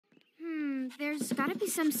There's gotta be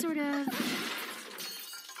some sort of...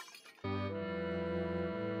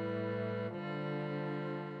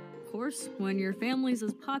 Of course, when your family's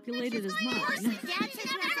as populated as mine.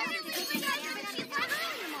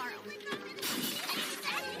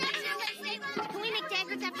 Can we make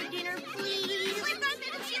daggers after dinner, please?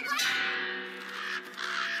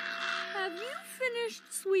 Have you finished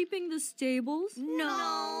sweeping the stables?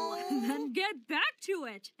 No. Then get back to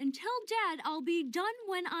it and tell Dad I'll be done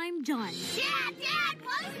when I'm done. Dad,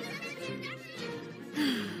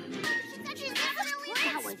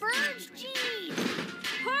 that was Spurge, jeez.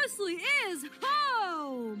 Parsley is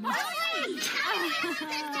home! Parsley!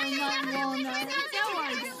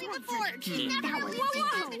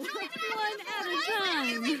 Whoa! One at a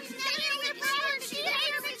time. Mom!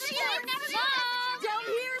 Down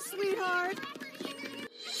here, sweetheart!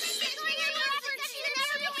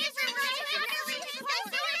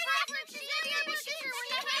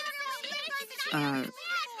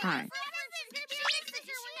 Hi.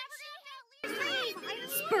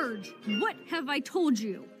 Spurge, what have I told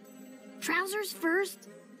you? Trousers first,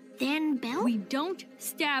 then belt? We don't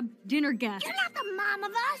stab dinner guests. You're not the mom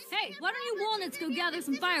of us! Hey, why don't you walnuts go gather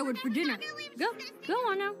some firewood for dinner? Go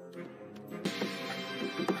on now.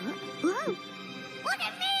 Whoa. Look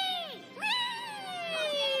at me!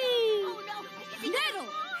 Oh, no. Nettle,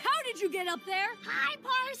 how did you get up there? Hi,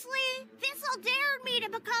 Parsley! Thistle dared me to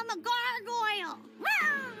become a gargoyle!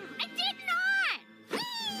 I did not!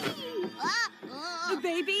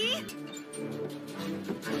 Baby?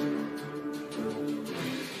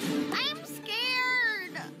 I'm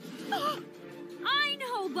scared! I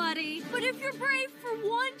know, buddy, but if you're brave for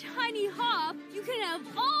one tiny hop, you can have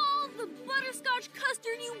all the butterscotch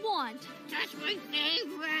custard you want. That's my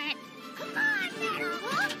favorite! Come on, Nettle!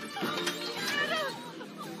 No!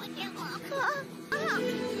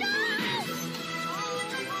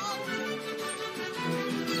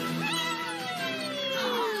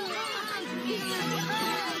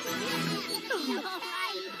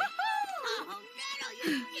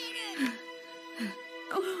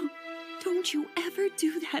 Oh, don't you ever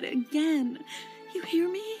do that again. You hear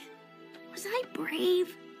me? Was I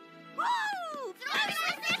brave? Woo!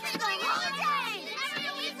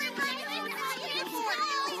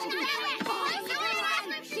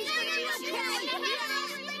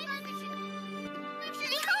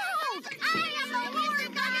 Behold! I am the Lord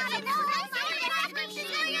God of all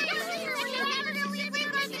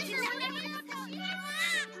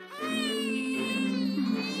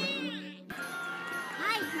I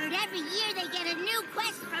heard every year they get a new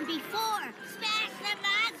quest from before. Smash the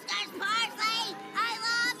monsters, Parsley! I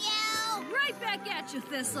love you! Right back at you,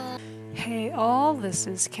 Thistle. Hey all, this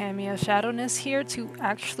is Cameo Shadowness here to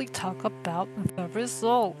actually talk about the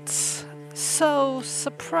results. So,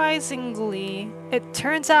 surprisingly, it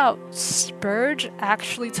turns out Spurge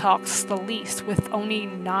actually talks the least with only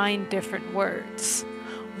 9 different words,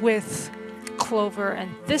 with Clover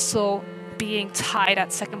and Thistle being tied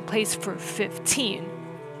at second place for 15.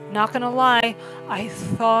 Not gonna lie, I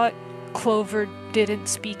thought Clover didn't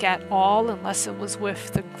speak at all unless it was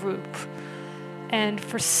with the group. And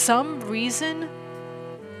for some reason,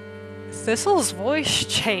 Thistle's voice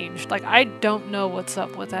changed. Like, I don't know what's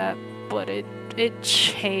up with that, but it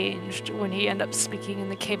changed when he ended up speaking in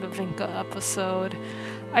the Cave of Inca episode.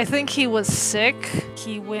 I think he was sick.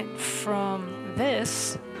 He went from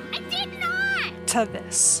this I did not! to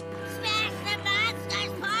this. Smash the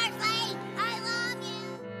monsters, Parsley! I love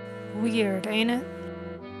you! Weird, ain't it?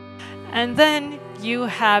 And then you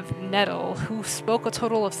have Nettle, who spoke a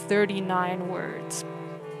total of 39 words.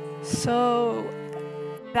 So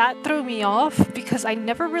that threw me off because I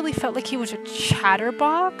never really felt like he was a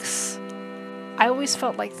chatterbox. I always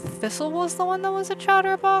felt like Thistle was the one that was a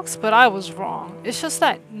chatterbox, but I was wrong. It's just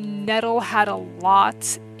that Nettle had a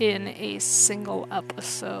lot in a single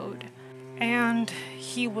episode, and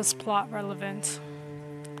he was plot relevant.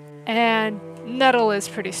 And Nettle is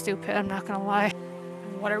pretty stupid, I'm not gonna lie.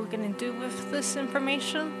 What are we gonna do with this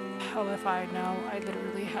information? Hell if I know. I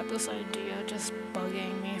literally had this idea just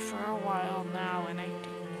bugging me for a while now, and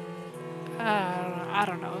I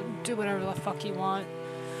don't know. Do whatever the fuck you want.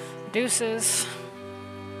 Deuces.